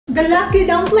The lucky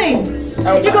dumpling.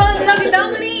 Oh, you got lucky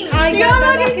dumpling. I got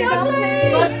lucky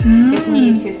dumpling. Just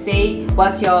need to see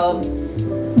what's your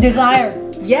desire.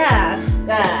 yes.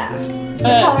 The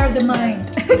power of the mind.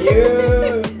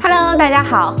 Hello， 大家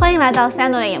好，欢迎来到3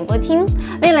朵演播厅。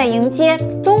为了迎接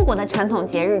中国的传统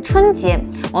节日春节，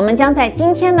我们将在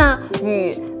今天呢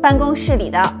与办公室里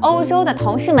的欧洲的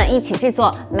同事们一起制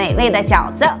作美味的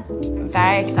饺子。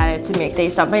Very excited to make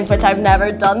these dumplings, which I've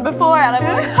never done before and I've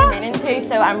always been meaning to,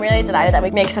 so I'm really delighted that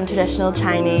we make some traditional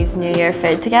Chinese New Year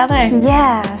food together.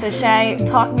 Yes. So Shay,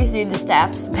 talk me through the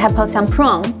steps. We have put some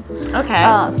prawn, Okay.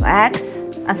 some eggs,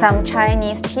 and some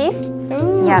Chinese cheese.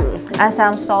 Ooh. Yeah, and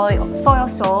some soy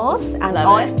sauce and Love it.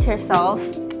 oyster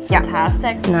sauce. Yeah.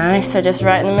 Fantastic. Nice, so just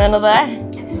right in the middle there.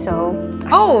 So,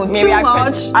 Maybe too I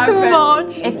much. put- Too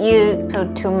much. If you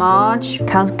put too much,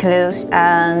 comes close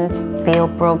and feel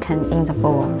broken in the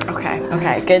bowl. Okay,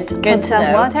 good Put to some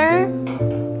know. water.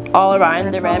 All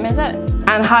around the rim, is it?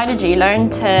 And how did you learn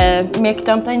to make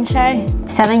dumplings, Shay?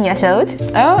 7 years old.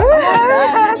 Oh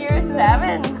my God, you're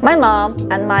 7. My mom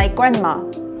and my grandma,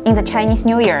 in the Chinese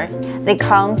New Year, they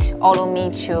can't allow me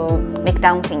to make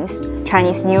dumplings.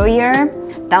 Chinese New Year,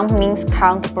 dumplings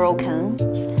can't broken.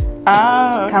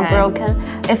 Oh, okay. Can't broken.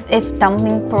 If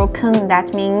dumpling broken,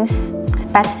 that means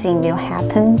bad thing will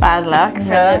happen. Bad luck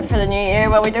for the new year.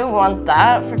 Well, we don't want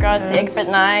that, for God's sake. But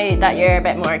now that you're a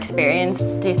bit more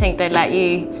experienced, do you think they'd let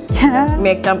you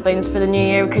make dumplings for the new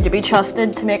year? Could you be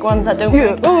trusted to make ones that don't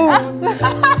break?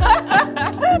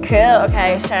 Cool.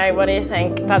 Okay, Shay, what do you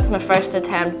think? That's my first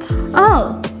attempt.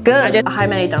 Oh, good. How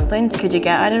many dumplings could you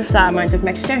get out of that amount of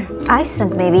mixture? I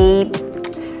think maybe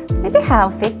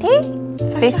have 50?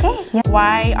 50? Yeah.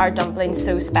 Why are dumplings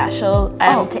so special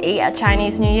to eat at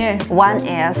Chinese New Year? One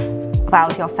is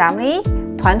about your family,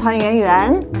 团团圆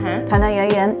圆, 团团圆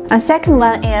圆. And second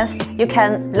one is you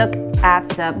can look at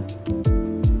the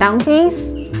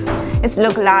dumplings. It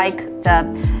look like the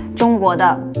中国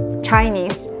的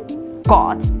Chinese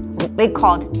god. We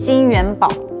called 金元宝.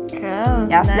 Cool.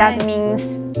 Yes, nice. that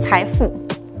means 财富.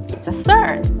 The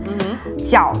third,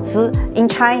 饺子 in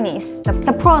Chinese, the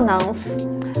pronounce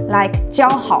like 交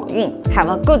好运, have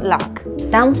a good luck.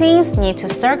 Dumplings need to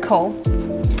circle.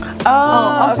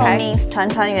 Also okay. means 团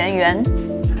团圆圆.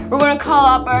 We're gonna call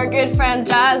up our good friend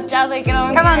Jazz. Jazzy, get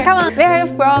on Come here. on, come on. Where are you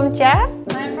from, Jess?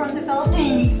 I'm from the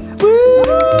Philippines.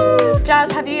 Jazz,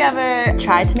 have you ever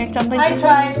tried to make dumplings I before?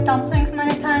 tried dumplings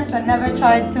many times, but never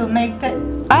tried to make it.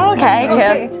 Oh, okay,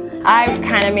 Okay. cool. I've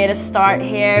kind of made a start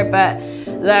here, but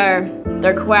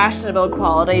they're questionable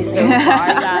quality so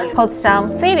far, Jazz. Put some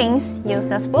fillings,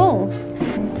 use a spoon.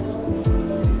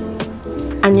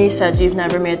 And you said you've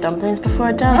never made dumplings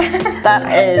before, Jazz?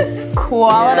 That is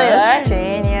quality there.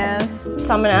 Genius.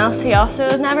 Someone else who also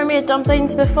has never made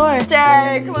dumplings before.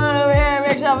 Jay, come on over here and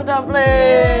make yourself a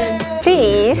dumpling.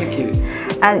 Please.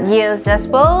 And use the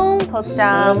spoon, put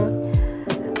some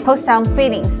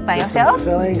fillings by yourself.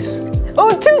 Fillings.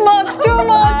 Oh, too much,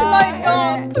 my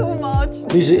God, too much.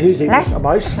 Who's eating Less, a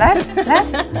mouse? less,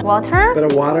 water. Bit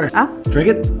of water. Drink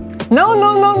it. No.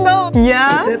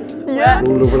 Yes. Is this it? Yeah.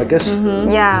 Roll it over like this.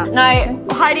 Yeah. Now,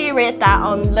 how do you rate that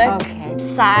on look, Okay.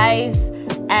 size,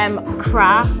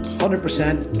 craft?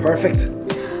 100% perfect.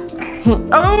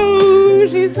 Oh,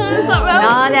 she said something else.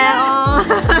 Not at all.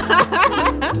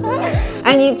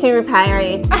 I need to repair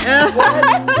it.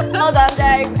 Well done,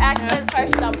 Jay. Excellent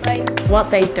first dumpling.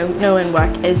 What they don't know in work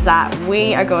is that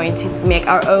we are going to make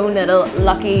our own little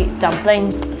lucky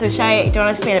dumpling. So Shay, do you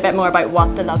want to explain a bit more about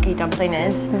what the lucky dumpling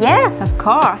is? Yes, of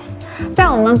course. 在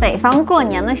我们北方过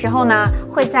年的时候呢，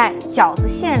会在饺子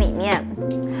馅里面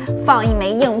放一枚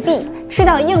硬币，吃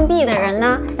到硬币的人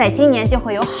呢，在今年就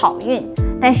会有好运。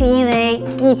但是因为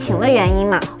疫情的原因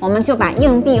嘛，我们就把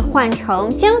硬币换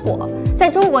成坚果。在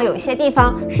中国有一些地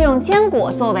方是用坚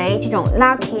果作为这种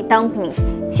lucky dumplings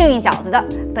幸运饺子的，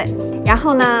对。然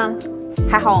后呢，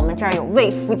还好我们这儿有未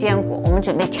敷坚果，我们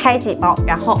准备拆几包，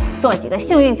然后做几个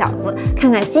幸运饺子，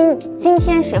看看今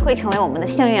天谁会成为我们的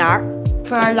幸运儿。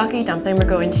For our lucky dumpling, we're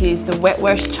going to use the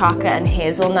Whitworth chocolate and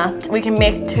hazelnut. We can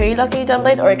make 2 lucky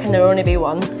dumplings, or it can only be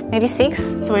 1. Maybe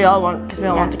 6. So we all want, because we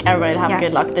all want everybody to have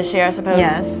good luck this year, I suppose.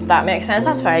 Yes. That makes sense.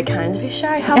 That's very kind of you,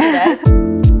 Sherry. Happy days.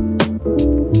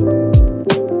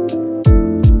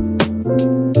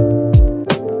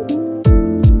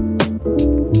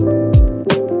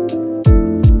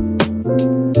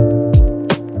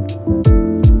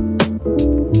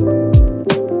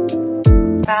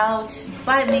 About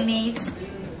 5 minutes.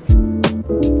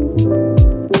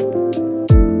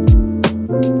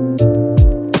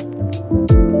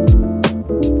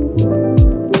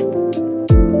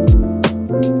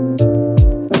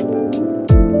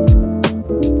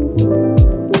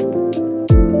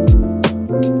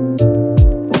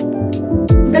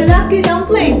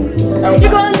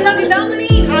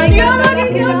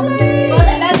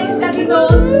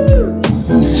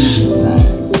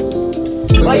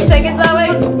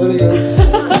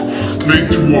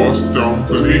 was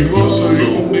dumpling.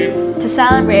 To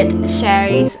celebrate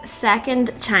Sherry's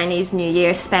second Chinese New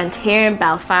Year spent here in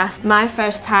Belfast, my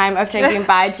first time of drinking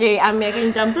baijiu and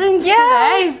making dumplings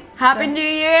today. Happy New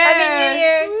Year! Happy New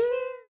Year!